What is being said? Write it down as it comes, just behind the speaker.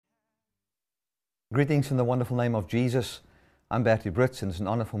Greetings in the wonderful name of Jesus. I'm Bertie Brits, and it's an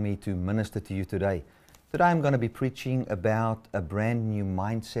honor for me to minister to you today. Today I'm going to be preaching about a brand new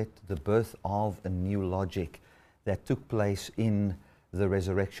mindset, the birth of a new logic that took place in the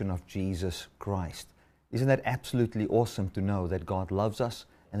resurrection of Jesus Christ. Isn't that absolutely awesome to know that God loves us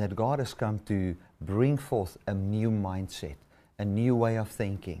and that God has come to bring forth a new mindset, a new way of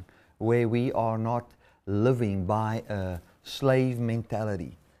thinking, where we are not living by a slave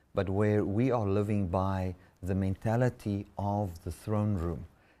mentality, but where we are living by the mentality of the throne room.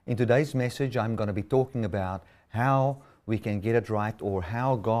 In today's message, I'm going to be talking about how we can get it right, or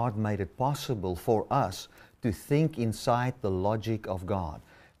how God made it possible for us to think inside the logic of God,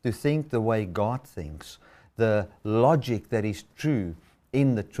 to think the way God thinks, the logic that is true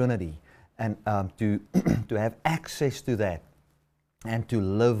in the Trinity, and to have access to that and to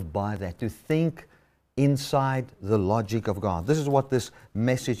live by that, to think inside the logic of God. This is what this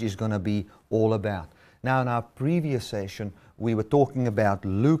message is going to be all about. Now, in our previous session, we were talking about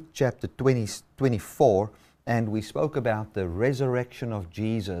Luke chapter 24, and we spoke about the resurrection of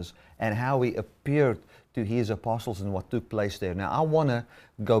Jesus and how he appeared to his apostles and what took place there. Now, I want to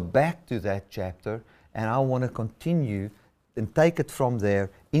go back to that chapter, and I want to continue and take it from there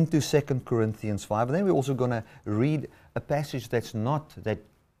into 2 Corinthians 5. And then we're also going to read a passage that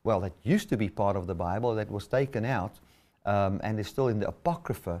used to be part of the Bible, that was taken out and is still in the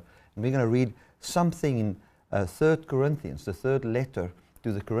Apocrypha. And we're going to read something in 3 Corinthians, the third letter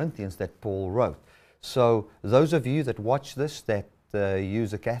to the Corinthians that Paul wrote. So those of you that watch this, that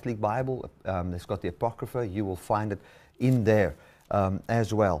use a Catholic Bible that's got the Apocrypha, you will find it in there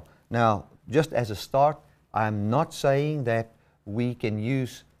as well. Now, just as a start, I'm not saying that we can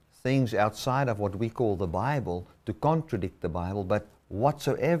use things outside of what we call the Bible to contradict the Bible, but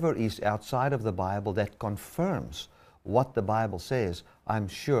whatsoever is outside of the Bible that confirms what the Bible says, I'm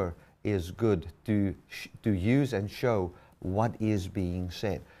sure is good to use and show what is being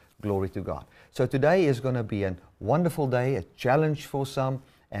said. Glory to God. So today is going to be a wonderful day, a challenge for some,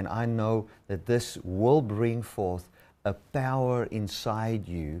 and I know that this will bring forth a power inside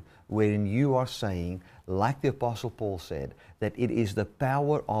you wherein you are saying, like the Apostle Paul said, that it is the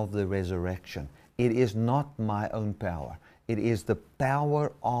power of the resurrection. It is not my own power. It is the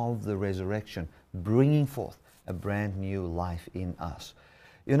power of the resurrection bringing forth a brand new life in us.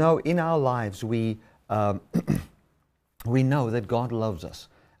 You know, in our lives, we know that God loves us.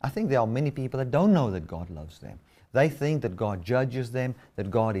 I think there are many people that don't know that God loves them. They think that God judges them,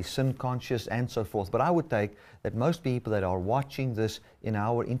 that God is sin conscious, and so forth. But I would take that most people that are watching this in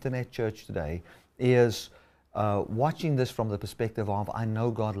our internet church today is watching this from the perspective of, I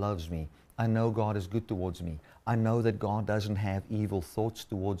know God loves me. I know God is good towards me. I know that God doesn't have evil thoughts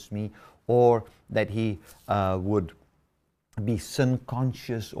towards me, or that He would be sin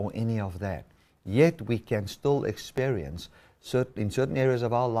conscious or any of that. Yet we can still experience in certain areas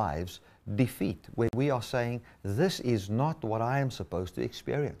of our lives defeat, where we are saying, this is not what I am supposed to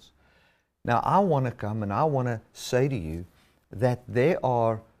experience. Now I want to come and I want to say to you that there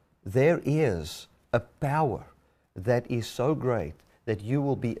is a power that is so great that you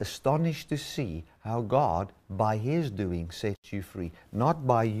will be astonished to see how God, by His doing, sets you free. Not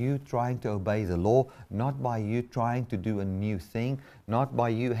by you trying to obey the law, not by you trying to do a new thing, not by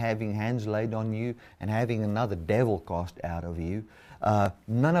you having hands laid on you and having another devil cast out of you.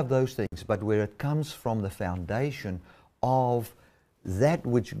 None of those things, but where it comes from the foundation of that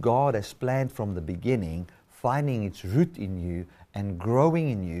which God has planned from the beginning, finding its root in you and growing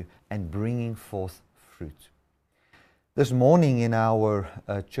in you and bringing forth fruit. This morning in our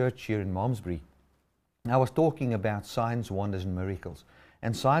church here in Malmesbury, I was talking about signs, wonders, and miracles.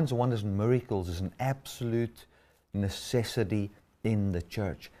 And signs, wonders, and miracles is an absolute necessity in the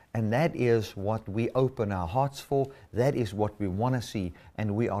church. And that is what we open our hearts for. That is what we want to see.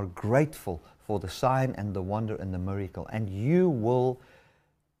 And we are grateful for the sign and the wonder and the miracle. And you will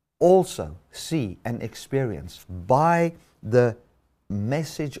also see and experience by the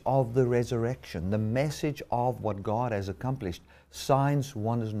message of the resurrection, the message of what God has accomplished, signs,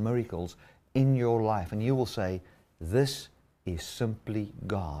 wonders, and miracles in your life. And you will say, this is simply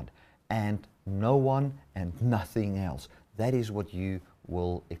God and no one and nothing else. That is what you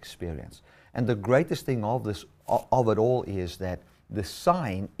will experience. And the greatest thing of it all is that the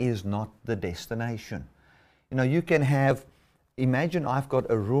sign is not the destination. You know, you can have, imagine I've got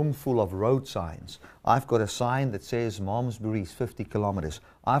a room full of road signs. I've got a sign that says Malmesbury is 50 kilometers.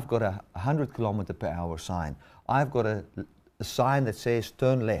 I've got a 100 kilometer per hour sign. I've got a sign that says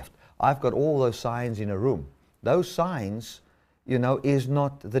turn left. I've got all those signs in a room. Those signs, you know, is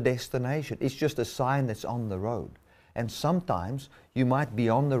not the destination. It's just a sign that's on the road. And sometimes you might be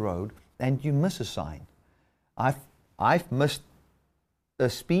on the road and you miss a sign. I've missed a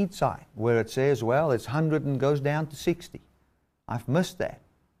speed sign where it says, well, it's 100 and goes down to 60. I've missed that,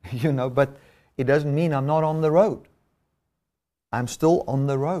 but it doesn't mean I'm not on the road. I'm still on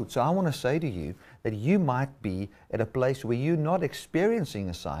the road. So I want to say to you that you might be at a place where you're not experiencing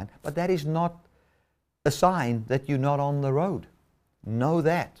a sign, but that is not a sign that you're not on the road. Know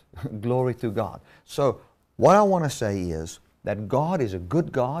that. Glory to God. So what I want to say is that God is a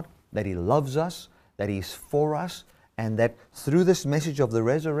good God, that He loves us, that He is for us, and that through this message of the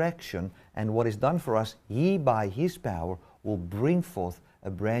resurrection and what is done for us, He, by His power, will bring forth a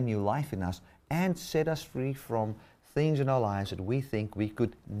brand new life in us and set us free from things in our lives that we think we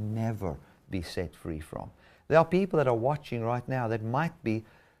could never be set free from. There are people that are watching right now that might be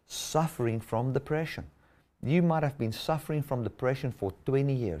suffering from depression. You might have been suffering from depression for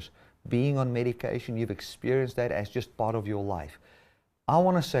 20 years. Being on medication, you've experienced that as just part of your life. I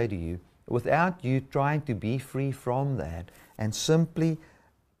want to say to you, without you trying to be free from that and simply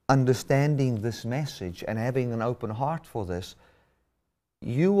understanding this message and having an open heart for this,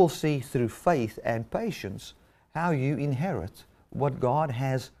 you will see through faith and patience how you inherit what God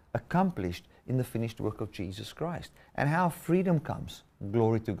has accomplished in the finished work of Jesus Christ, and how freedom comes.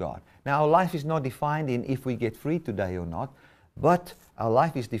 Glory to God. Now, our life is not defined in if we get free today or not, but our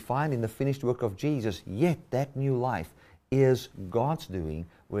life is defined in the finished work of Jesus, yet that new life is God's doing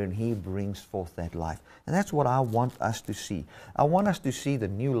when He brings forth that life. And that's what I want us to see. I want us to see the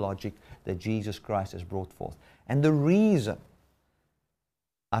new logic that Jesus Christ has brought forth. And the reason,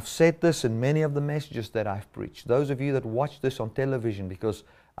 I've said this in many of the messages that I've preached. Those of you that watch this on television, because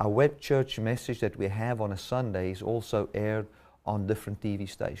our web church message that we have on a Sunday is also aired on different TV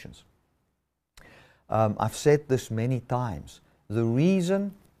stations. I've said this many times. The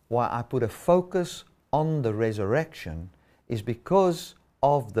reason why I put a focus on the resurrection is because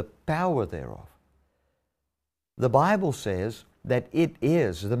of the power thereof. The Bible says that it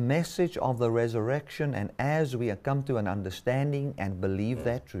is the message of the resurrection, and as we come to an understanding and believe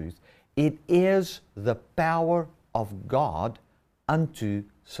that truth, it is the power of God unto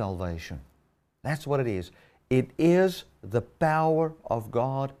salvation. That's what it is. It is the power of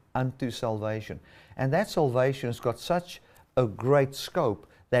God unto salvation. And that salvation has got such a great scope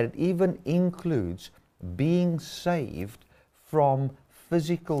that it even includes being saved from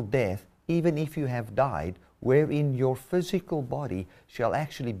physical death, even if you have died, wherein your physical body shall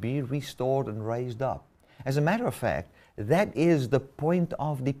actually be restored and raised up. As a matter of fact, that is the point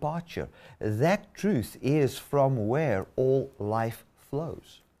of departure. That truth is from where all life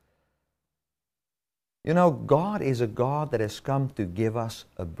flows. God is a God that has come to give us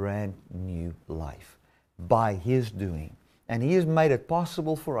a brand new life by His doing. And He has made it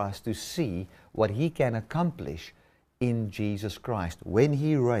possible for us to see what He can accomplish in Jesus Christ when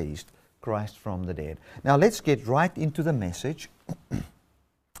He raised Christ from the dead. Now let's get right into the message.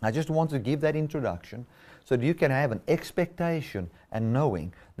 I just want to give that introduction so that you can have an expectation and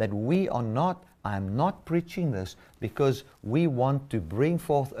knowing that I'm not preaching this because we want to bring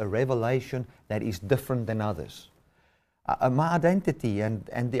forth a revelation that is different than others. My identity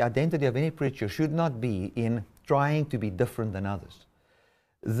and the identity of any preacher should not be in trying to be different than others.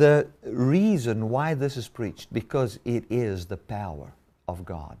 The reason why this is preached, because it is the power of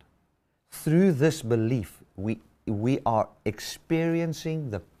God. Through this belief, we are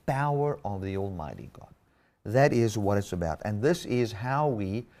experiencing the power of the Almighty God. That is what it's about. And this is how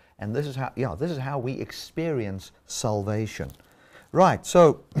we experience salvation. Right,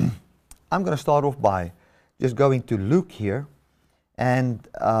 so I'm going to start off by just going to Luke here. And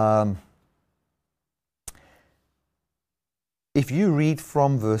if you read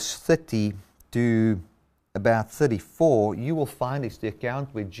from verse 30 to about 34, you will find it's the account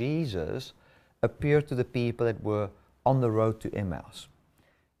where Jesus appeared to the people that were on the road to Emmaus.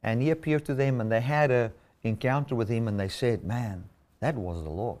 And He appeared to them, and they had an encounter with Him, and they said, man, that was the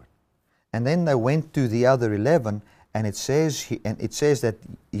Lord. And then they went to the other 11, and it says that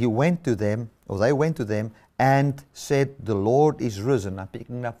they went to them and said, the Lord is risen. I'm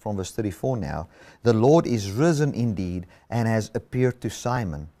picking up from verse 34 now. The Lord is risen indeed, and has appeared to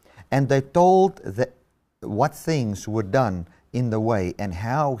Simon. And they told what things were done in the way, and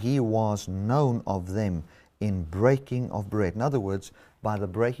how He was known of them in breaking of bread. In other words, by the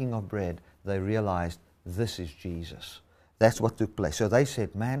breaking of bread, they realized this is Jesus. That's what took place. So they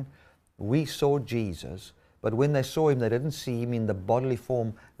said, man, we saw Jesus, but when they saw Him, they didn't see Him in the bodily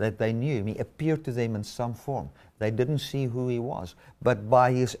form that they knew Him. He appeared to them in some form. They didn't see who He was, but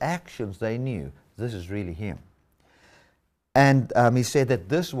by His actions they knew this is really Him. And He said that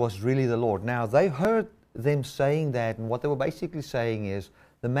this was really the Lord. Now they heard them saying that, and what they were basically saying is,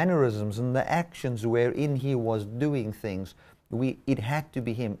 the mannerisms and the actions wherein he was doing things, it had to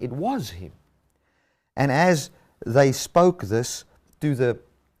be him. It was him. And as they spoke this to the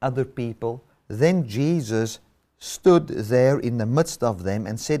other people, then Jesus stood there in the midst of them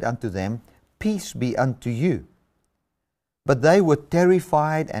and said unto them, Peace be unto you. But they were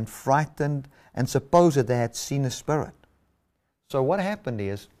terrified and frightened and supposed that they had seen a spirit. So what happened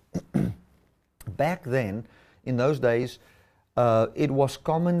is, back then, in those days, it was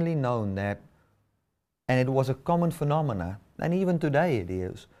commonly known that, and it was a common phenomena, and even today it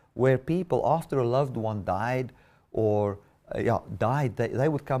is, where people, after a loved one died, or died, they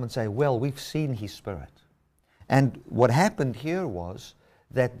would come and say, well, we've seen his spirit. And what happened here was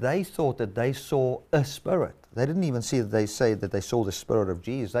that they thought that they saw a spirit. They didn't even see that they say that they saw the spirit of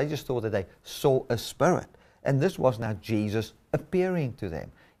Jesus. They just thought that they saw a spirit. And this was now Jesus appearing to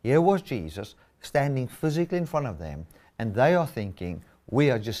them. Here was Jesus standing physically in front of them, and they are thinking,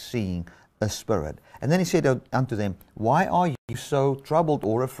 we are just seeing a spirit. And then he said unto them, Why are you so troubled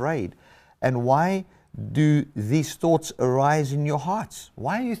or afraid? And why do these thoughts arise in your hearts?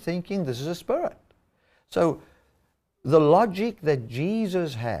 Why are you thinking this is a spirit? So the logic that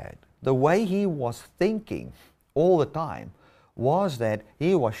Jesus had, the way he was thinking all the time, was that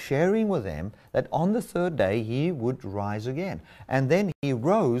he was sharing with them that on the third day he would rise again. And then he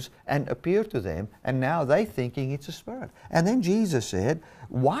rose and appeared to them, and now they're thinking it's a spirit. And then Jesus said,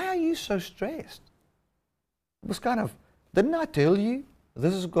 why are you so stressed? It was kind of, didn't I tell you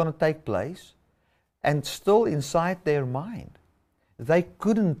this is going to take place? And still inside their mind, they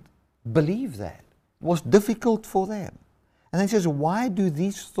couldn't believe that. It was difficult for them. And then he says, why do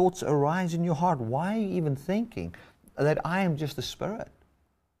these thoughts arise in your heart? Why are you even thinking that I am just a spirit?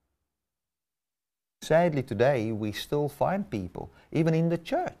 Sadly, today, we still find people, even in the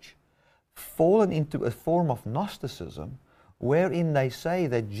church, fallen into a form of Gnosticism, wherein they say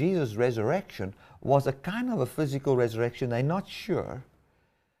that Jesus' resurrection was a kind of a physical resurrection. They're not sure,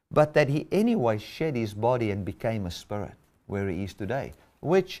 but that he anyway shed his body and became a spirit, where he is today,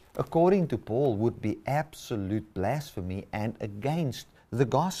 which, according to Paul, would be absolute blasphemy and against the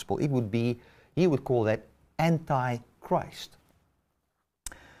gospel. It would be, he would call that anti-Christ.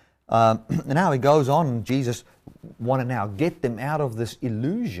 Now he goes on, Jesus want to now get them out of this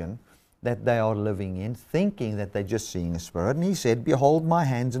illusion that they are living in, thinking that they're just seeing a spirit. And he said, Behold my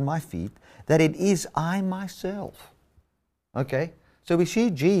hands and my feet, that it is I myself. Okay? So we see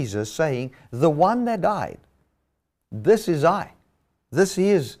Jesus saying, the one that died, this is I. This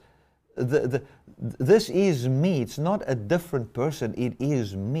is this is me. It's not a different person. It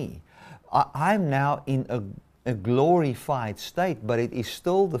is me. I'm now in a glorified state, but it is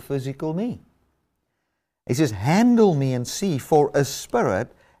still the physical me. He says, handle me and see, for a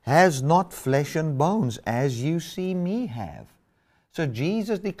spirit has not flesh and bones, as you see me have. So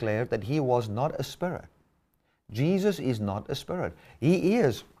Jesus declared that he was not a spirit. Jesus is not a spirit. He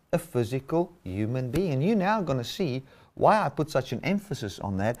is a physical human being. And you're now going to see why I put such an emphasis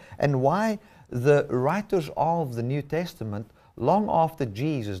on that, and why the writers of the New Testament, long after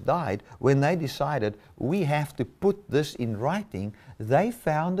Jesus died, when they decided we have to put this in writing, they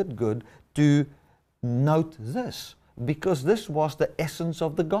found it good to note this, because this was the essence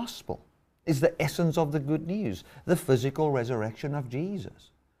of the gospel. It's the essence of the good news, the physical resurrection of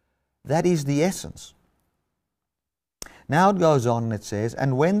Jesus. That is the essence. Now it goes on and it says,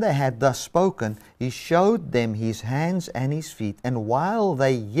 And when they had thus spoken, he showed them his hands and his feet. And while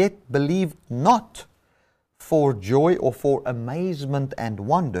they yet believed not, for joy or for amazement and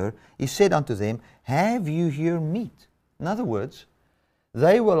wonder, he said unto them, Have you here meat? In other words,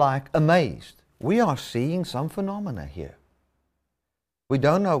 they were like amazed. We are seeing some phenomena here. We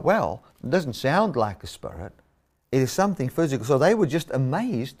don't know, well, it doesn't sound like a spirit. It is something physical. So they were just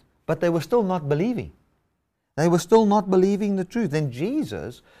amazed, but they were still not believing. They were still not believing the truth. And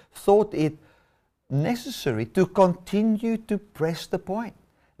Jesus thought it necessary to continue to press the point.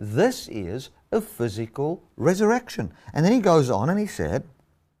 This is a physical resurrection. And then he goes on and he said,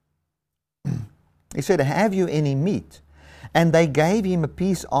 Have you any meat? And they gave him a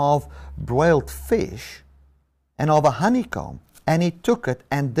piece of broiled fish and of a honeycomb. And he took it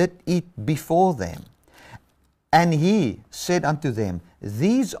and did eat before them. And he said unto them,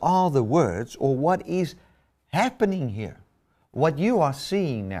 These are the words, or what is happening here, what you are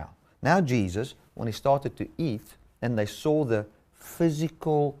seeing now. Now Jesus, when he started to eat, and they saw the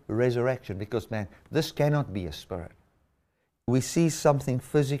physical resurrection, because man, this cannot be a spirit. We see something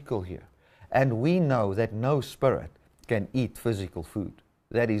physical here, and we know that no spirit can eat physical food.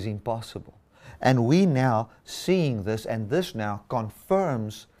 That is impossible. And we now seeing this, and this now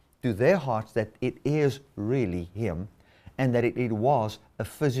confirms to their hearts that it is really him. and that it was a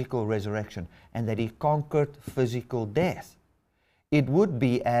physical resurrection, and that He conquered physical death. It would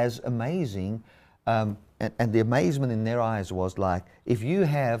be as amazing, and the amazement in their eyes was like, if you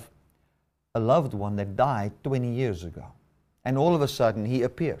have a loved one that died 20 years ago, and all of a sudden He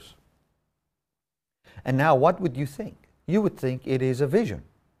appears. And now what would you think? You would think it is a vision.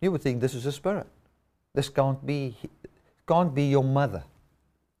 You would think this is a spirit. This can't be your mother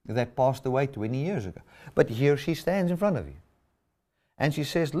that passed away 20 years ago. But here she stands in front of you. And she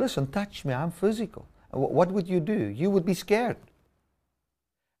says, listen, touch me, I'm physical. What would you do? You would be scared.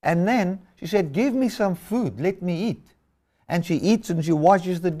 And then she said, give me some food, let me eat. And she eats and she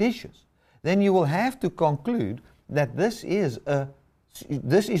washes the dishes. Then you will have to conclude that this is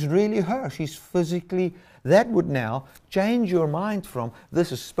really her. She's physically, that would now change your mind from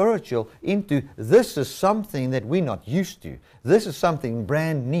this is spiritual into this is something that we're not used to. This is something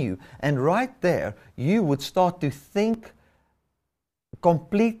brand new. And right there, you would start to think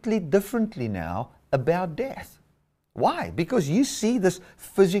completely differently now about death. Why? Because you see this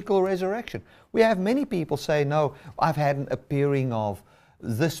physical resurrection. We have many people say, no, I've had an appearing of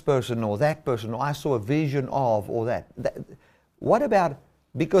this person or that person, or I saw a vision of, or that. What about,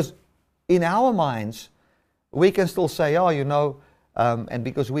 because in our minds, we can still say, oh, you know, and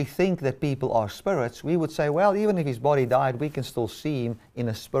because we think that people are spirits, we would say, well, even if his body died, we can still see him in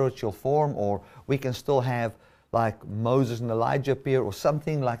a spiritual form, or we can still have like Moses and Elijah appear, or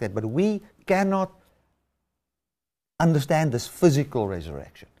something like that. But we cannot understand this physical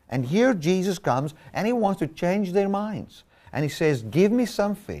resurrection. And here Jesus comes and He wants to change their minds. And He says, give me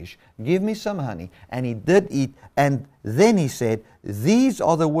some fish, give me some honey. And He did eat. And then He said, these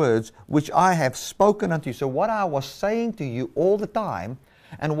are the words which I have spoken unto you. So what I was saying to you all the time,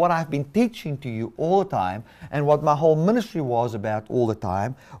 and what I've been teaching to you all the time, and what my whole ministry was about all the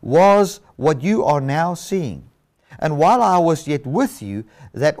time, was what you are now seeing. And while I was yet with you,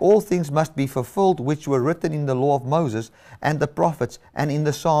 that all things must be fulfilled which were written in the law of Moses and the prophets and in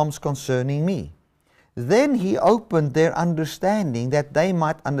the Psalms concerning me. Then He opened their understanding that they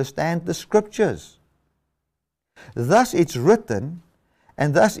might understand the Scriptures. Thus it's written,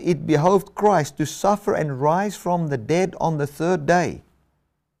 and thus it behoved Christ to suffer and rise from the dead on the third day.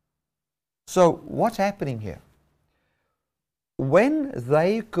 So what's happening here? When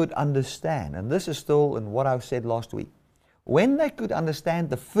they could understand, and this is still in what I said last week, when they could understand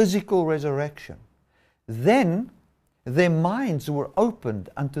the physical resurrection, then their minds were opened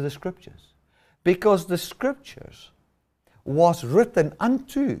unto the Scriptures. Because the Scriptures was written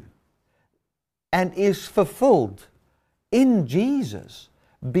unto and is fulfilled in Jesus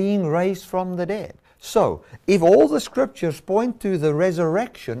being raised from the dead. So, if all the Scriptures point to the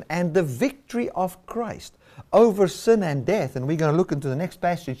resurrection and the victory of Christ over sin and death, and we're going to look into the next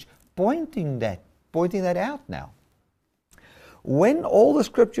passage pointing that out now. When all the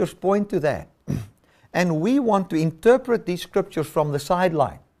Scriptures point to that, and we want to interpret these Scriptures from the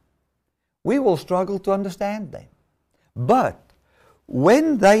sideline, we will struggle to understand them. But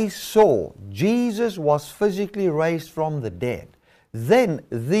when they saw Jesus was physically raised from the dead, then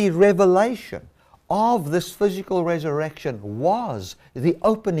the revelation of this physical resurrection was the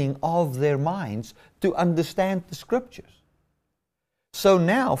opening of their minds to understand the Scriptures. So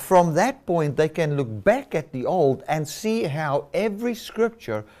now, from that point, they can look back at the old and see how every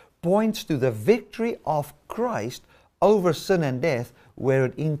Scripture points to the victory of Christ over sin and death, where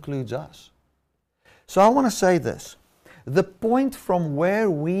it includes us. So I want to say this. The point from where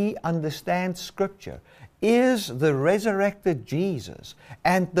we understand Scripture is the resurrected Jesus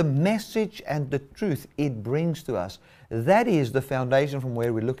and the message and the truth it brings to us. That is the foundation from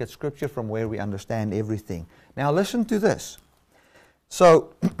where we look at Scripture, from where we understand everything. Now listen to this.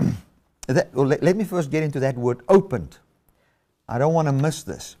 So, let me first get into that word opened. I don't want to miss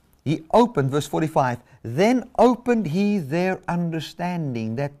this. He opened, verse 45, then opened He their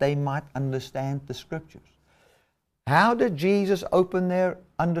understanding that they might understand the Scriptures. How did Jesus open their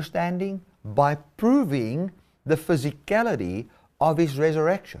understanding? By proving the physicality of His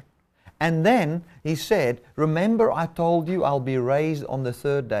resurrection. And then He said, remember I told you I'll be raised on the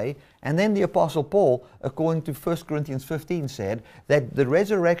third day. And then the Apostle Paul, according to 1 Corinthians 15, said that the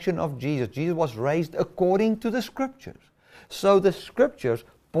resurrection of Jesus was raised according to the Scriptures. So the Scriptures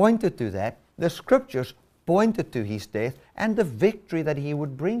pointed to that. The Scriptures pointed to His death and the victory that He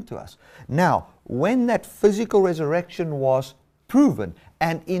would bring to us. Now, when that physical resurrection was proven,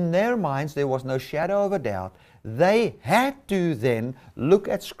 and in their minds there was no shadow of a doubt, they had to then look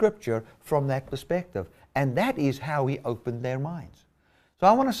at Scripture from that perspective. And that is how He opened their minds. So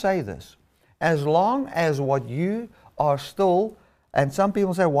I want to say this. As long as what you are still, and some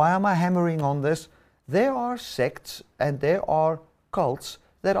people say, why am I hammering on this? there are sects and there are cults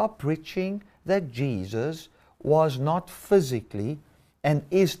that are preaching that Jesus was not physically and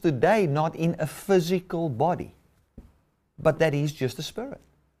is today not in a physical body, but that He's just a spirit.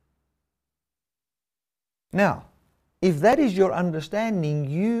 Now, if that is your understanding,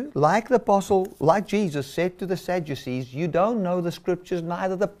 you, like the apostle, like Jesus said to the Sadducees, you don't know the Scriptures,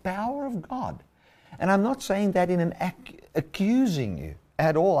 neither the power of God. And I'm not saying that in an accusing you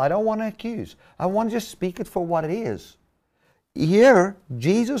at all. I don't want to accuse. I want to just speak it for what it is. Here,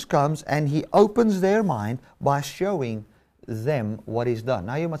 Jesus comes and He opens their mind by showing them what He's done.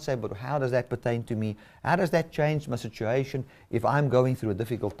 Now you might say, but how does that pertain to me? How does that change my situation if I'm going through a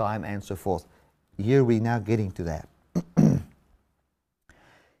difficult time and so forth? Here we're now getting to that.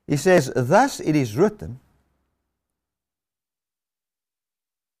 He says, thus it is written,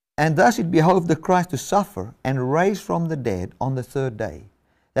 and thus it behoved the Christ to suffer and raise from the dead on the third day,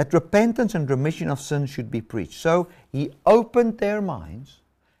 that repentance and remission of sins should be preached. So He opened their minds,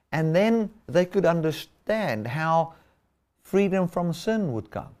 and then they could understand how freedom from sin would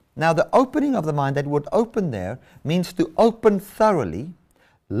come. Now the opening of the mind, that would open there, means to open thoroughly,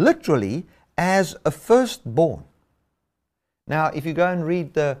 literally, as a firstborn. Now, if you go and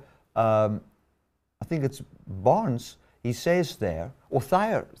read the, I think it's Barnes, he says there, or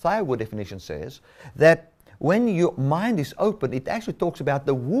Thyerwood definition says, that when your mind is open, it actually talks about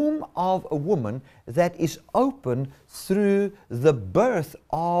the womb of a woman that is open through the birth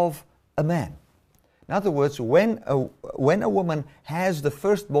of a man. In other words, when a woman has the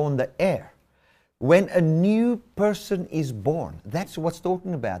firstborn, the heir, when a new person is born, that's what's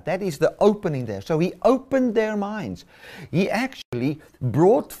talking about. That is the opening there. So He opened their minds. He actually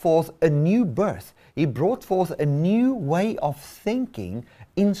brought forth a new birth. He brought forth a new way of thinking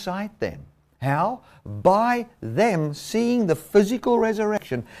inside them. How? By them seeing the physical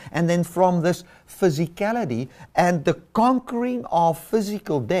resurrection, and then from this physicality and the conquering of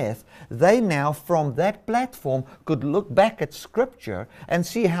physical death, they now from that platform could look back at Scripture and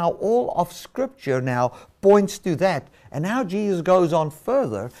see how all of Scripture now points to that. And now Jesus goes on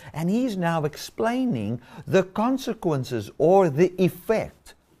further, and He's now explaining the consequences or the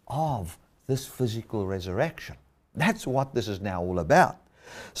effect of this physical resurrection. That's what this is now all about.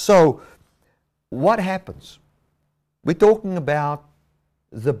 So, what happens? We're talking about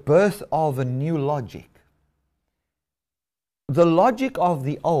the birth of a new logic. The logic of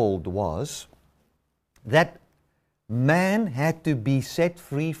the old was that man had to be set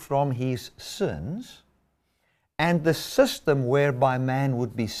free from his sins, and the system whereby man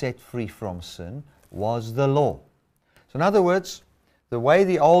would be set free from sin was the law. So in other words, the way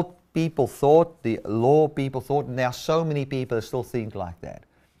the old people thought, the law people thought, and there are so many people that still think like that.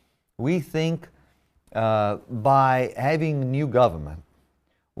 We think by having new government,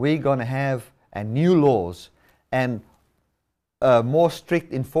 we're going to have new laws and more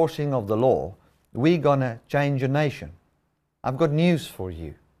strict enforcing of the law, we're going to change a nation. I've got news for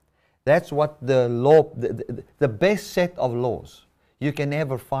you. That's what the law, the best set of laws you can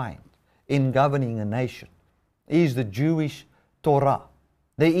ever find in governing a nation is the Jewish Torah.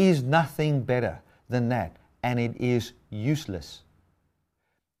 There is nothing better than that, and it is useless.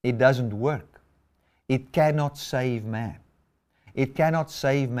 It doesn't work. It cannot save man. It cannot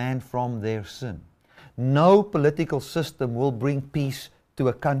save man from their sin. No political system will bring peace to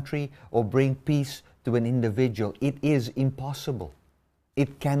a country or bring peace to an individual. It is impossible.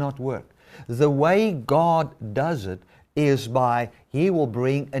 It cannot work. The way God does it is by He will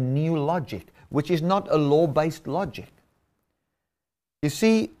bring a new logic, which is not a law-based logic. You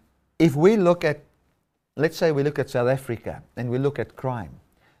see, if we look at, let's say we look at South Africa and we look at crime,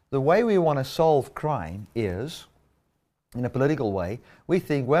 the way we want to solve crime is, in a political way, we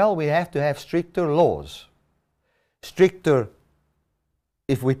think, well, we have to have stricter laws. Stricter,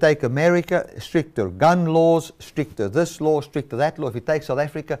 if we take America, stricter gun laws, stricter this law, stricter that law. If we take South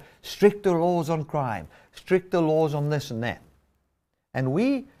Africa, stricter laws on crime, stricter laws on this and that. And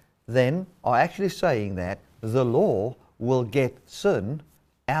we then are actually saying that the law will get sin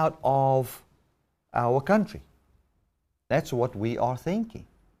out of our country. That's what we are thinking.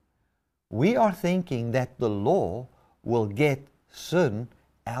 We are thinking that the law will get sin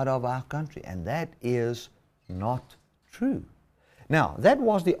out of our country, and that is not true. Now, that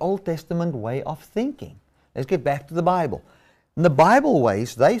was the Old Testament way of thinking. Let's get back to the Bible. In the Bible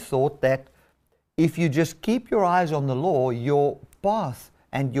ways, they thought that if you just keep your eyes on the law, your path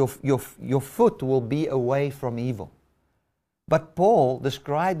and your foot will be away from evil. But Paul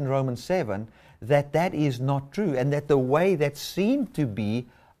described in Romans 7 that that is not true, and that the way that seemed to be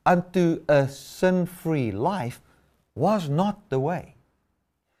unto a sin-free life was not the way.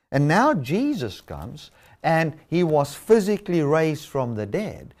 And now Jesus comes, and he was physically raised from the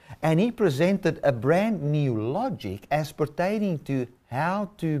dead, and he presented a brand new logic as pertaining to how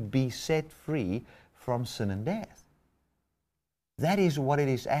to be set free from sin and death. That is what it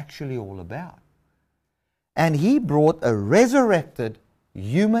is actually all about. And he brought a resurrected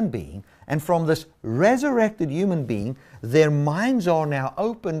human being, and from this resurrected human being, their minds are now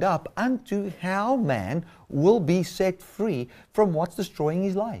opened up unto how man will be set free from what's destroying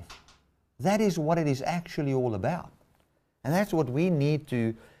his life. That is what it is actually all about. And that's what we need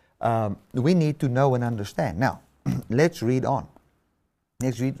to know and understand. Now, let's read on.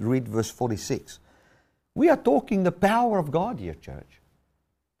 Let's read verse 46. We are talking the power of God here, church.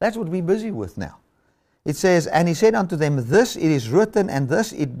 That's what we're busy with now. It says, and he said unto them, this it is written, and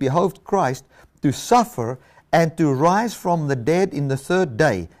thus it behoved Christ to suffer and to rise from the dead in the third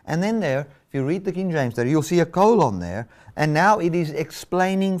day. And then there, if you read the King James there, you'll see a colon there. And now it is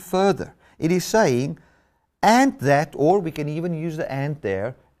explaining further. It is saying, and that, or we can even use the and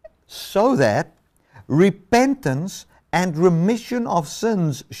there, so that repentance and remission of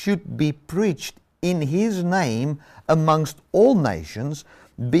sins should be preached in his name amongst all nations,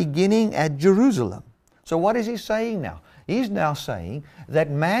 beginning at Jerusalem. So what is he saying now? He's now saying that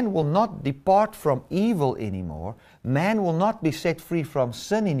man will not depart from evil anymore. Man will not be set free from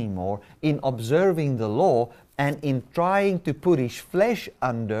sin anymore in observing the law and in trying to put his flesh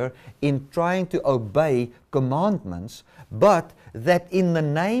under, in trying to obey commandments, but that in the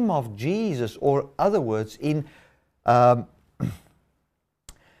name of Jesus, or other words, in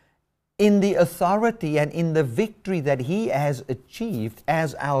the authority and in the victory that he has achieved,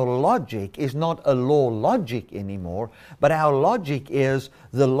 as our logic is not a law logic anymore, but our logic is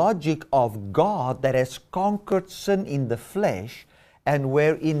the logic of God that has conquered sin in the flesh, and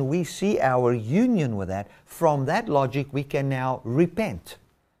wherein we see our union with that. From that logic we can now repent.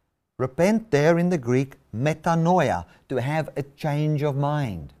 Repent there in the Greek, metanoia, to have a change of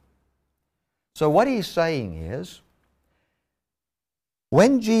mind. So what he's saying is,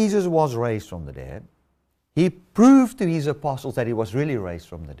 when Jesus was raised from the dead, he proved to his apostles that he was really raised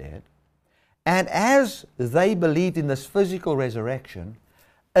from the dead. And as they believed in this physical resurrection,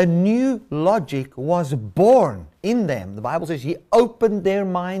 a new logic was born in them. The Bible says he opened their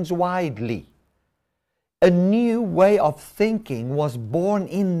minds widely. A new way of thinking was born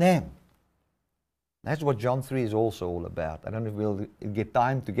in them. That's what John 3 is also all about. I don't know if we'll get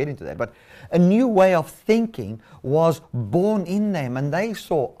time to get into that. But a new way of thinking was born in them. And they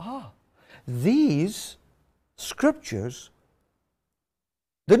saw, these scriptures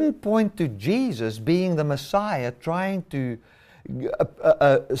didn't point to Jesus being the Messiah trying to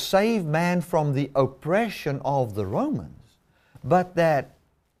save man from the oppression of the Romans. But that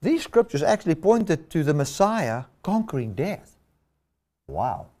these scriptures actually pointed to the Messiah conquering death.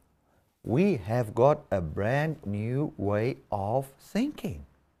 Wow. We have got a brand new way of thinking.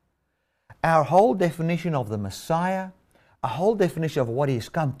 Our whole definition of the Messiah, a whole definition of what He has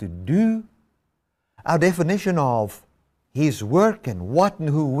come to do, our definition of His work and what and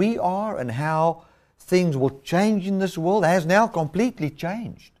who we are and how things will change in this world has now completely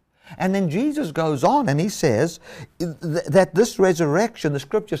changed. And then Jesus goes on and He says that this resurrection, the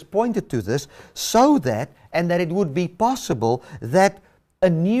Scriptures pointed to this, so that, and that it would be possible that a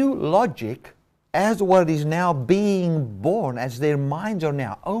new logic, as what is now being born, as their minds are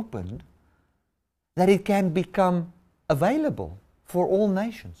now opened, that it can become available for all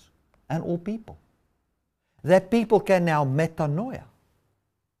nations and all people. That people can now metanoia.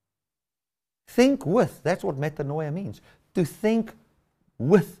 Think with, that's what metanoia means, to think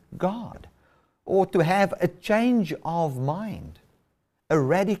with God, or to have a change of mind, a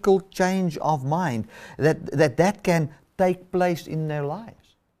radical change of mind, that can take place in their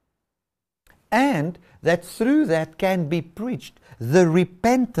lives. And that through that can be preached the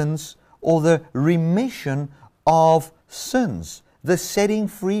repentance or the remission of sins, the setting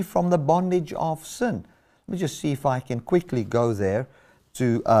free from the bondage of sin. Let me just see if I can quickly go there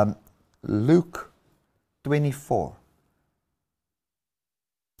to Luke 24.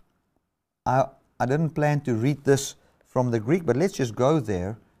 I didn't plan to read this from the Greek, but let's just go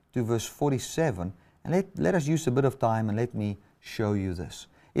there to verse 47. And let us use a bit of time and let me show you this.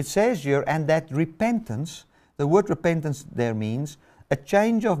 It says here, and that repentance, the word repentance there means a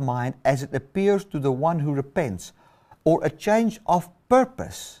change of mind as it appears to the one who repents, or a change of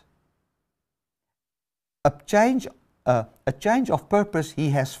purpose. A change of purpose he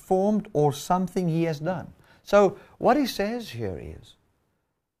has formed or something he has done. So what he says here is,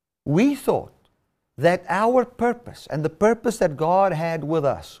 we thought that our purpose and the purpose that God had with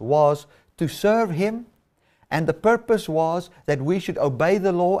us was to serve Him And the purpose was that we should obey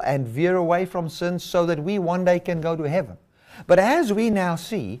the law and veer away from sin so that we one day can go to heaven. But as we now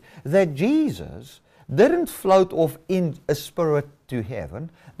see that Jesus didn't float off in a spirit to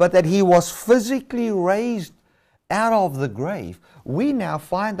heaven, but that He was physically raised out of the grave, we now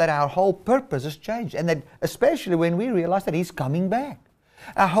find that our whole purpose has changed. And that especially when we realize that He's coming back.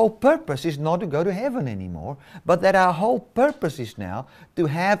 Our whole purpose is not to go to heaven anymore, but that our whole purpose is now to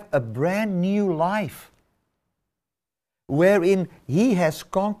have a brand new life, wherein He has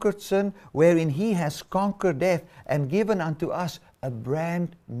conquered sin, wherein He has conquered death, and given unto us a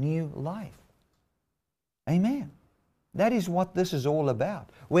brand new life. Amen. That is what this is all about,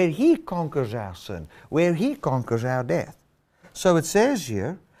 where He conquers our sin, where He conquers our death. So it says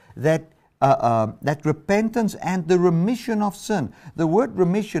here that that repentance and the remission of sin. The word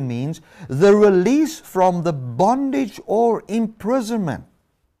remission means the release from the bondage or imprisonment.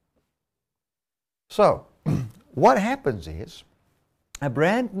 So, what happens is a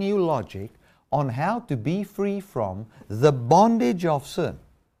brand new logic on how to be free from the bondage of sin.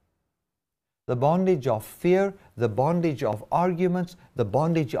 The bondage of fear, the bondage of arguments, the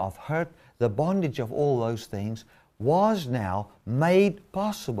bondage of hurt, the bondage of all those things was now made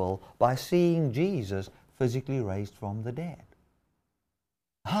possible by seeing Jesus physically raised from the dead.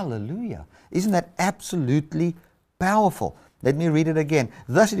 Hallelujah. Isn't that absolutely powerful? Let me read it again.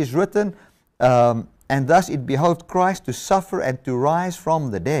 Thus it is written, and thus it behoved Christ to suffer and to rise from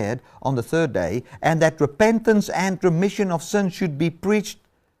the dead on the third day, and that repentance and remission of sin should be preached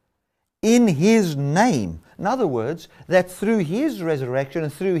in His name. In other words, that through His resurrection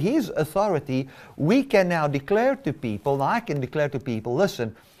and through His authority, we can now declare to people, and I can declare to people,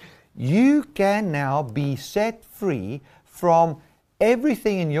 listen, you can now be set free from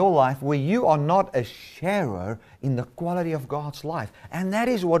everything in your life where you are not a sharer in the quality of God's life. And that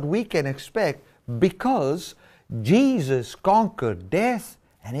is what we can expect because Jesus conquered death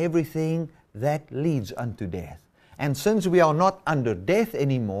and everything that leads unto death. And since we are not under death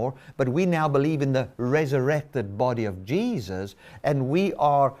anymore, but we now believe in the resurrected body of Jesus, and we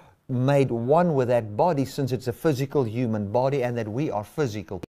are made one with that body since it's a physical human body and that we are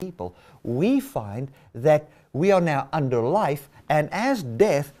physical people, we find that we are now under life, and as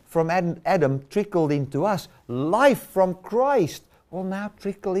death from Adam trickled into us, life from Christ will now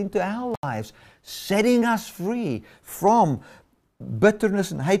trickle into our lives, setting us free from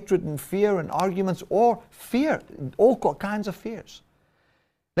bitterness and hatred and fear and arguments or fear, all kinds of fears.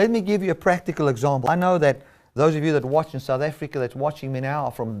 Let me give you a practical example. I know that those of you that watch in South Africa, that's watching me now,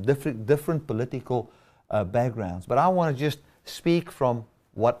 are from different political backgrounds. But I want to just speak from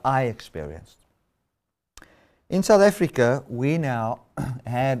what I experienced. In South Africa, we now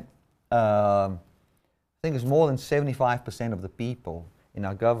had, I think it's more than 75% of the people in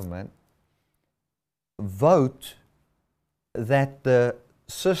our government vote that the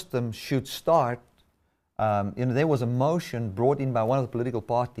system should start. There was a motion brought in by one of the political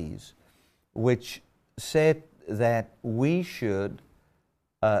parties which said that we should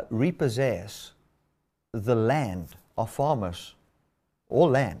repossess the land of farmers, or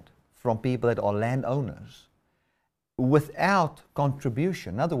land from people that are landowners, without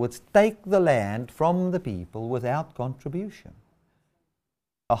contribution. In other words, take the land from the people without contribution.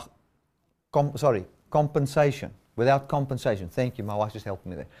 Compensation. Without compensation. Thank you, my wife just helped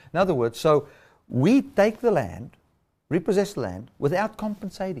me there. In other words, so we take the land, repossess the land, without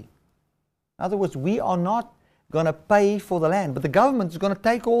compensating. In other words, we are not going to pay for the land, but the government is going to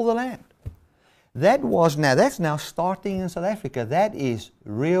take all the land. That's now starting in South Africa. That is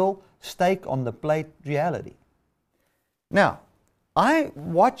real stake on the plate reality. Now, I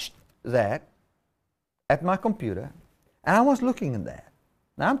watched that at my computer, and I was looking at that.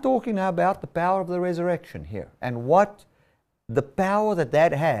 Now, I'm talking now about the power of the resurrection here, and what the power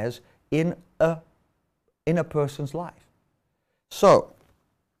that has in a person's life. So,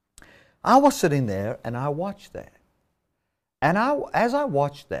 I was sitting there, and I watched that. And as I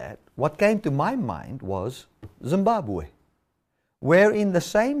watched that, what came to my mind was Zimbabwe, wherein the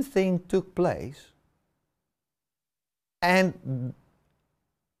same thing took place. And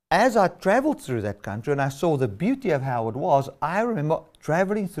as I traveled through that country and I saw the beauty of how it was, I remember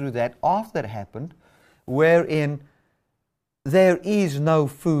traveling through that after that happened, wherein there is no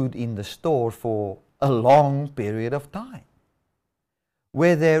food in the store for a long period of time.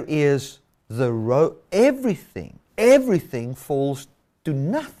 Where there is everything falls to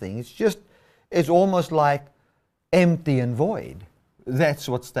nothing. It's almost like empty and void. That's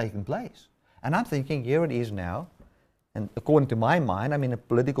what's taken place. And I'm thinking, here it is now. And according to my mind, the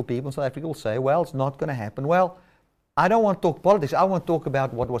political people in South Africa will say, well, it's not going to happen. Well, I don't want to talk politics. I want to talk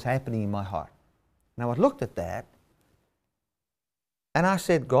about what was happening in my heart. And I looked at that, and I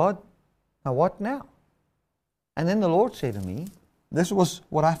said, God, now what now? And then the Lord said to me, this was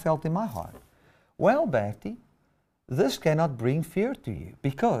what I felt in my heart. Well, Bertie, this cannot bring fear to you,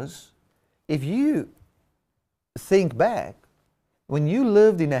 because if you think back, when you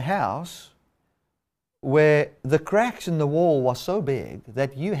lived in a house where the cracks in the wall was so big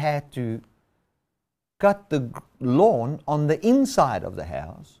that you had to cut the lawn on the inside of the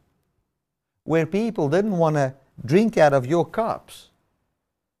house, where people didn't want to drink out of your cups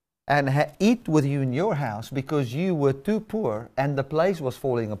and eat with you in your house because you were too poor and the place was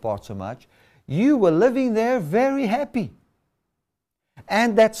falling apart so much, you were living there very happy.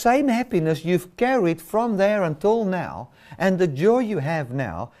 And that same happiness you've carried from there until now, and the joy you have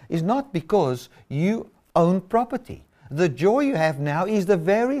now is not because you own property. The joy you have now is the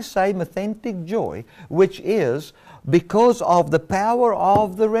very same authentic joy, which is because of the power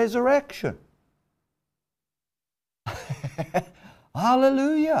of the resurrection.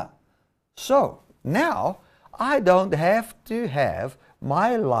 Hallelujah. So, now, I don't have to have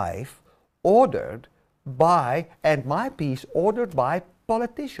my life ordered by, and my peace ordered by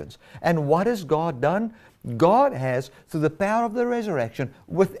politicians. And what has God done? God has, through the power of the resurrection,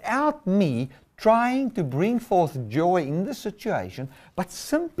 without me trying to bring forth joy in the situation, but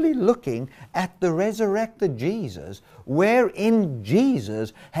simply looking at the resurrected Jesus, wherein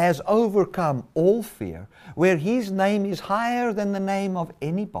Jesus has overcome all fear, where His name is higher than the name of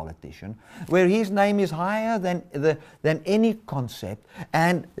any politician, where His name is higher than any concept,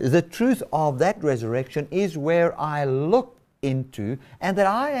 and the truth of that resurrection is where I look into, and that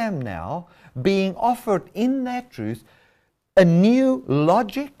I am now being offered in that truth a new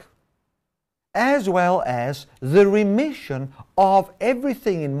logic, as well as the remission of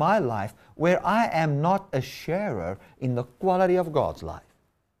everything in my life where I am not a sharer in the quality of God's life.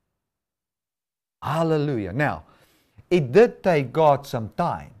 Hallelujah. Now, it did take God some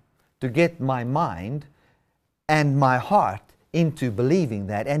time to get my mind and my heart into believing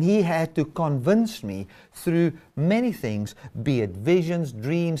that, and He had to convince me through many things, be it visions,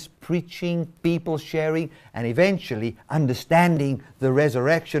 dreams, preaching, people sharing, and eventually understanding the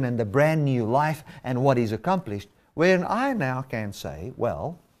resurrection and the brand new life and what is accomplished, wherein I now can say,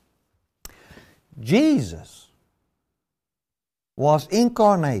 well, Jesus was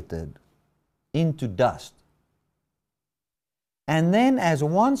incarnated into dust, and then as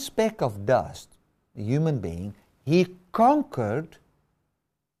one speck of dust, a human being, He conquered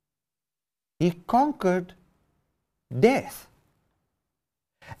death.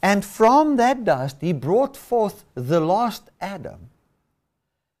 And from that dust He brought forth the last Adam,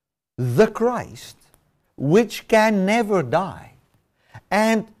 the Christ, which can never die.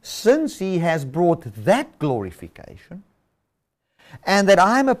 And since He has brought that glorification, and that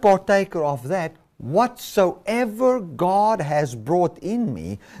I'm a partaker of that, whatsoever God has brought in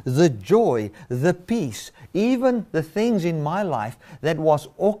me, the joy, the peace, even the things in my life that was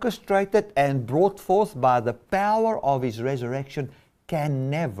orchestrated and brought forth by the power of His resurrection, can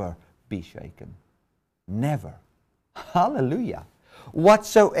never be shaken. Never. Hallelujah.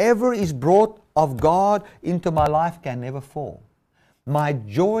 Whatsoever is brought of God into my life can never fall. My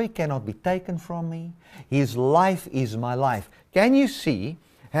joy cannot be taken from me. His life is my life. Can you see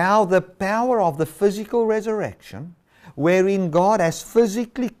how the power of the physical resurrection, wherein God has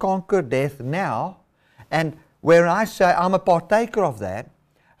physically conquered death now, and where I say I'm a partaker of that,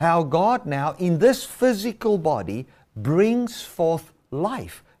 how God now in this physical body brings forth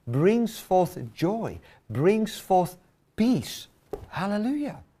life, brings forth joy, brings forth peace.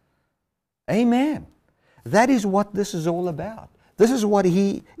 Hallelujah. Amen. That is what this is all about. This is what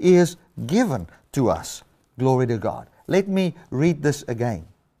He is given to us. Glory to God. Let me read this again.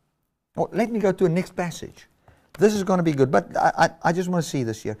 Oh, let me go to the next passage. This is going to be good, but I just want to see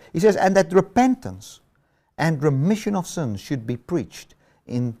this here. He says, and that repentance and remission of sins should be preached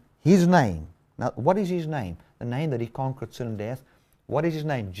in His name. Now, what is His name? The name that He conquered sin and death. What is His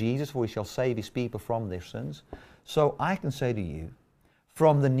name? Jesus, for He shall save His people from their sins. So I can say to you,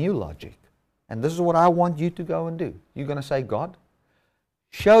 from the new logic, and this is what I want you to go and do. You're going to say, God,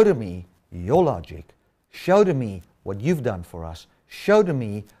 show to me your logic. Show to me what you've done for us. Show to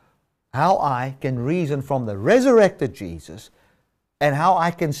me how I can reason from the resurrected Jesus, and how I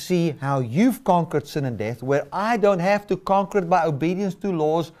can see how you've conquered sin and death, where I don't have to conquer it by obedience to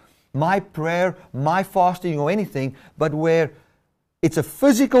laws, my prayer, my fasting, or anything, but where it's a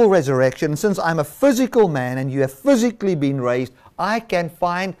physical resurrection. Since I'm a physical man and you have physically been raised, I can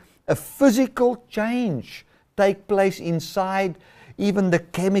find a physical change take place inside even the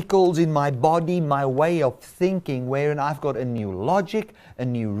chemicals in my body, my way of thinking, wherein I've got a new logic, a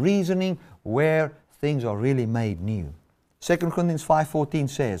new reasoning, where things are really made new. 2 Corinthians 5:14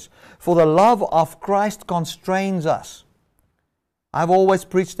 says, "For the love of Christ constrains us." I've always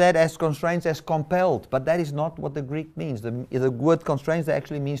preached that as constrains, as compelled, but that is not what the Greek means. The word constrains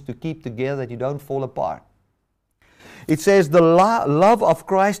actually means to keep together, that you don't fall apart. It says the love of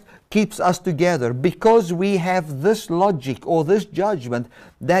Christ keeps us together because we have this logic or this judgment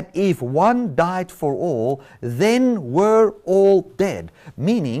that if one died for all, then we're all dead.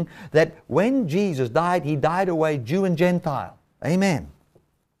 Meaning that when Jesus died, He died away Jew and Gentile. Amen.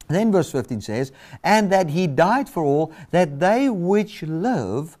 Then verse 15 says, "And that He died for all, that they which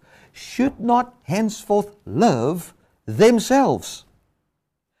live should not henceforth live themselves,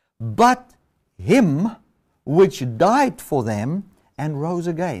 but Him which died for them and rose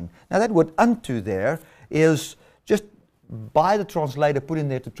again." Now that word "unto" there is just by the translator put in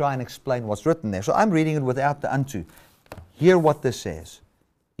there to try and explain what's written there. So I'm reading it without the "unto." Hear what this says.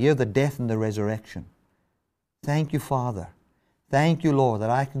 Hear the death and the resurrection. Thank you, Father. Thank you, Lord, that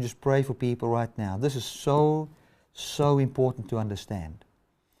I can just pray for people right now. This is so, so important to understand.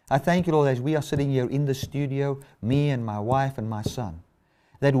 I thank you, Lord, as we are sitting here in the studio, me and my wife and my son,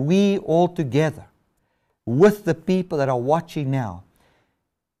 that we all together, with the people that are watching now,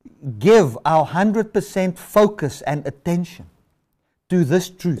 give our 100% focus and attention to this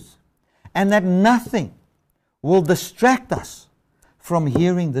truth, and that nothing will distract us from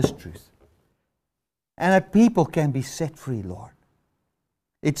hearing this truth, and that people can be set free, Lord.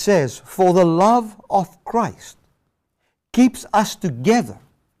 It says, "For the love of Christ keeps us together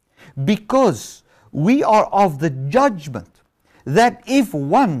because we are of the judgment that if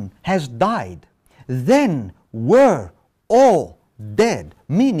one has died, then we're all dead."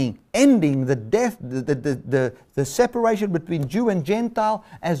 Meaning ending the death, the separation between Jew and Gentile,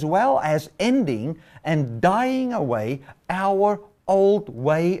 as well as ending and dying away our old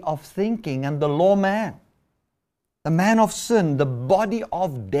way of thinking and the law man. The man of sin, the body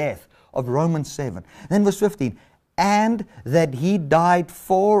of death of Romans 7. Then verse 15, "And that He died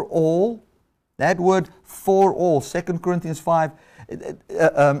for all." That word "for all," 2 Corinthians 5,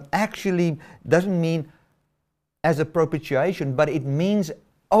 actually doesn't mean as a propitiation, but it means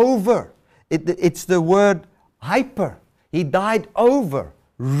over. It's the word hyper. He died over,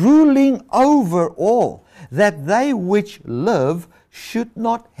 ruling over all, that they which live should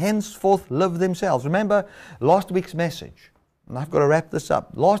not henceforth live themselves. Remember last week's message, and I've got to wrap this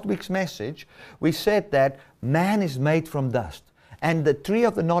up. Last week's message, we said that man is made from dust, and the tree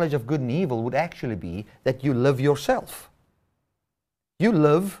of the knowledge of good and evil would actually be that you live yourself. You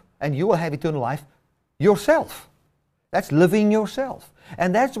live and you will have eternal life yourself. That's living yourself.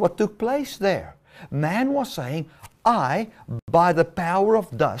 And that's what took place there. Man was saying, I, by the power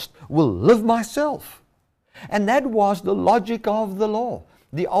of dust, will live myself. And that was the logic of the law.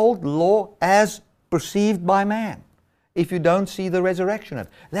 The old law as perceived by man. If you don't see the resurrection of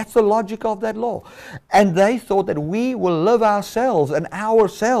it. That's the logic of that law. And they thought that we will live ourselves, and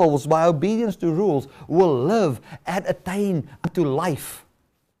ourselves, by obedience to rules, will live and attain to life.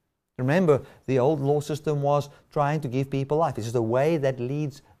 Remember, the old law system was trying to give people life. This is the way that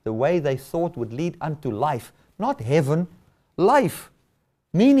leads, the way they thought would lead unto life. Not heaven, life.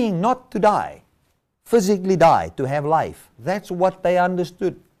 Meaning not to die. Physically die, to have life. That's what they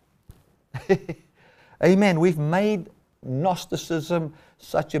understood. Amen. We've made Gnosticism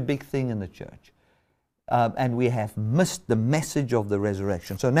such a big thing in the church. And we have missed the message of the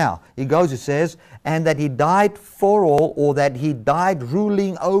resurrection. So now, he goes, it says, "And that He died for all," or that He died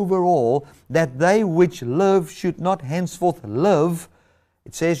ruling over all, "that they which live should not henceforth live."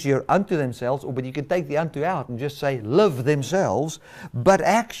 It says here, "unto themselves," but you can take the "unto" out and just say, "live themselves," but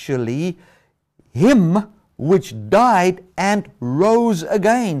actually, Him which died and rose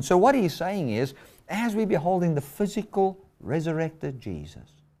again. So what he's saying is, as we're beholding the physical resurrected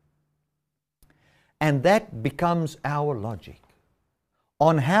Jesus, and that becomes our logic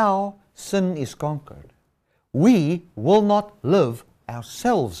on how sin is conquered, we will not live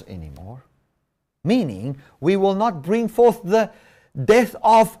ourselves anymore. Meaning, we will not bring forth the death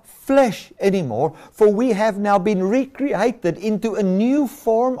of flesh anymore, for we have now been recreated into a new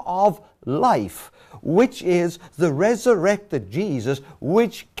form of life, which is the resurrected Jesus,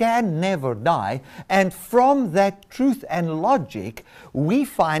 which can never die. And from that truth and logic, we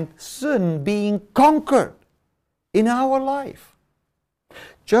find sin being conquered in our life.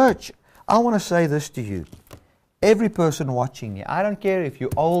 Church, I want to say this to you. Every person watching here, I don't care if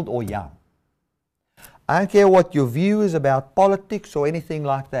you're old or young. I don't care what your view is about politics or anything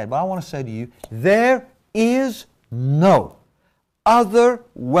like that. But I want to say to you, there is no other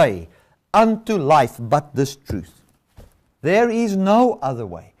way unto life but this truth. There is no other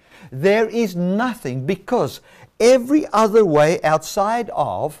way. There is nothing, because every other way outside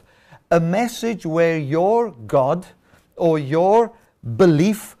of a message where your God or your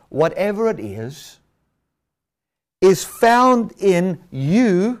belief, whatever it is found in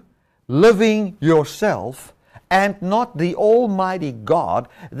you living yourself, and not the Almighty God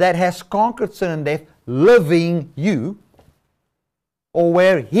that has conquered sin and death living you, or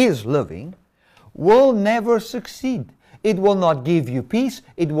where He is living, will never succeed. It will not give you peace.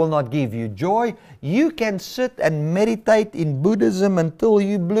 It will not give you joy. You can sit and meditate in Buddhism until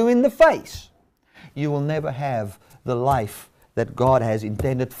you blue in the face. You will never have the life that God has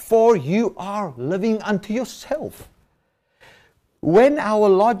intended, for you are living unto yourself. When our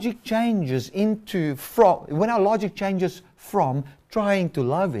logic changes from trying to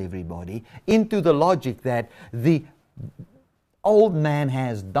love everybody into the logic that the old man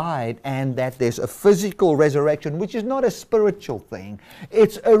has died and that there's a physical resurrection, which is not a spiritual thing,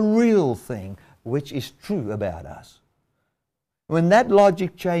 it's a real thing, which is true about us. When that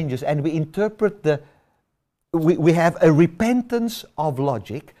logic changes and we interpret we have a repentance of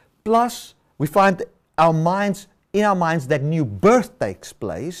logic, plus we find in our minds that new birth takes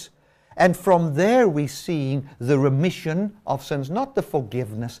place, and from there we're seeing the remission of sins, not the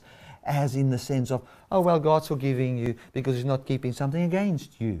forgiveness as in the sense of, oh well, God's forgiving you because He's not keeping something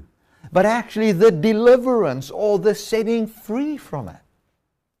against you, but actually the deliverance or the setting free from it.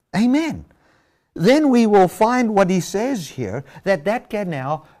 Amen. Then we will find what he says here, that can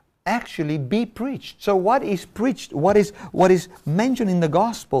now actually be preached. So what is preached, what is mentioned in the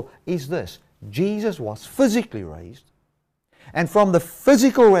gospel is this: Jesus was physically raised, and from the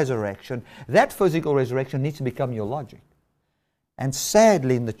physical resurrection, that physical resurrection needs to become your logic. And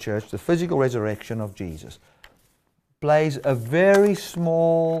sadly in the church, the physical resurrection of Jesus plays a very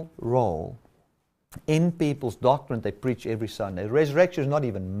small role in people's doctrine they preach every Sunday. Resurrection is not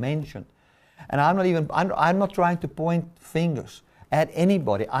even mentioned. And I'm not trying to point fingers at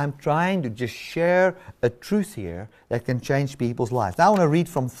anybody. I'm trying to just share a truth here that can change people's lives. Now I want to read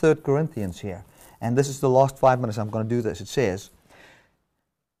from 3 Corinthians here. And this is the last 5 minutes I'm going to do this. It says,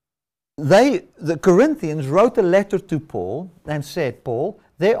 the Corinthians wrote a letter to Paul and said, Paul,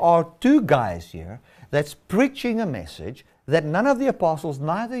 there are two guys here that's preaching a message that none of the apostles,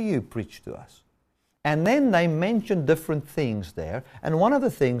 neither you, preached to us. And then they mentioned different things there. And one of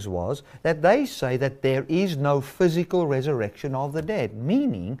the things was that they say that there is no physical resurrection of the dead,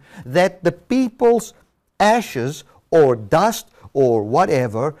 meaning that the people's ashes or dust or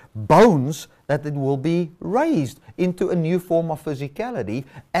whatever, bones, that it will be raised into a new form of physicality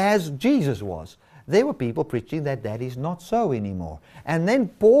as Jesus was. There were people preaching that that is not so anymore. And then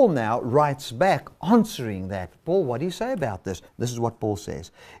Paul now writes back answering that. Paul, what do you say about this? This is what Paul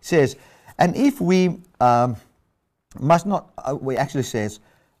says. He says, and if we must not, he actually says,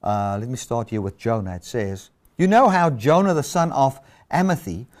 let me start here with Jonah. It says, you know how Jonah the son of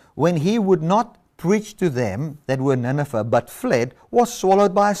Amittai, when he would not preach to them that were Nineveh, but fled, was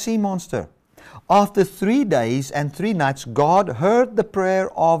swallowed by a sea monster. After 3 days and 3 nights, God heard the prayer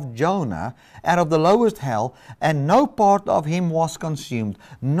of Jonah out of the lowest hell, and no part of him was consumed,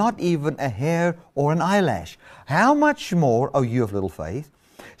 not even a hair or an eyelash. How much more, O you of little faith,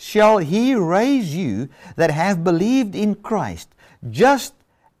 shall He raise you that have believed in Christ, just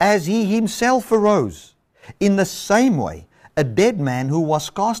as He Himself arose? In the same way, a dead man who was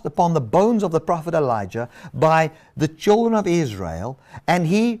cast upon the bones of the prophet Elijah by the children of Israel, and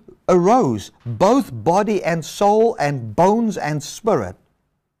he arose, both body and soul and bones and spirit,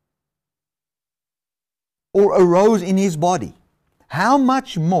 or arose in his body. How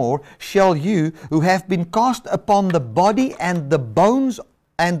much more shall you, who have been cast upon the body and the bones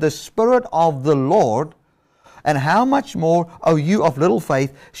and the Spirit of the Lord, and how much more, O you of little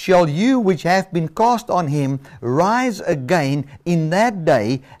faith, shall you which have been cast on Him rise again in that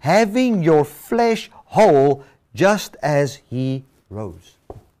day, having your flesh whole, just as He rose?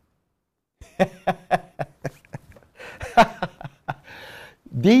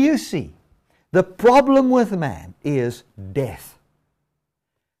 Do you see? The problem with man is death.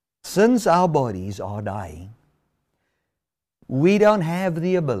 Since our bodies are dying, we don't have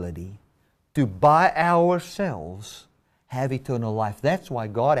the ability to by ourselves have eternal life. That's why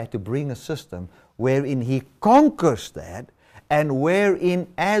God had to bring a system wherein He conquers that, and wherein,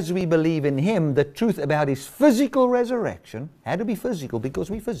 as we believe in Him, the truth about His physical resurrection had to be physical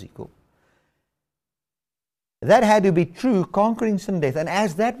because we're physical. That had to be true, conquering sin and death. And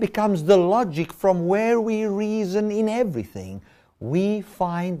as that becomes the logic from where we reason in everything, we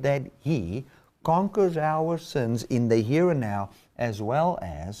find that He conquers our sins in the here and now, as well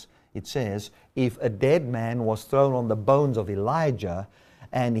as, it says, if a dead man was thrown on the bones of Elijah,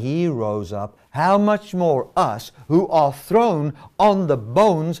 and He rose up, how much more us who are thrown on the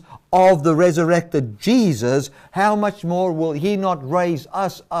bones of the resurrected Jesus, how much more will He not raise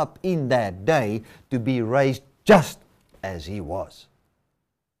us up in that day to be raised just as He was?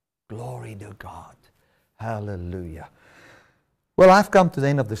 Glory to God. Hallelujah. Well, I've come to the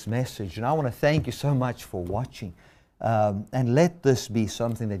end of this message, and I want to thank you so much for watching. And let this be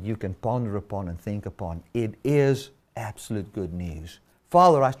something that you can ponder upon and think upon. It is absolute good news.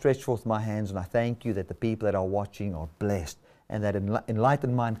 Father, I stretch forth my hands and I thank you that the people that are watching are blessed, and that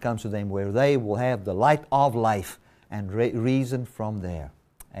enlightened mind comes to them where they will have the light of life and reason from there.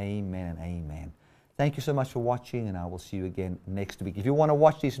 Amen and amen. Thank you so much for watching, and I will see you again next week. If you want to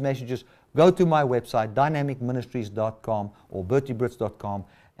watch these messages, go to my website, dynamicministries.com or bertiebritz.com,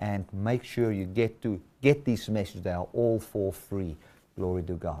 and make sure you get these messages. They are all for free. Glory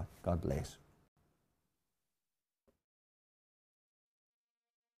to God. God bless.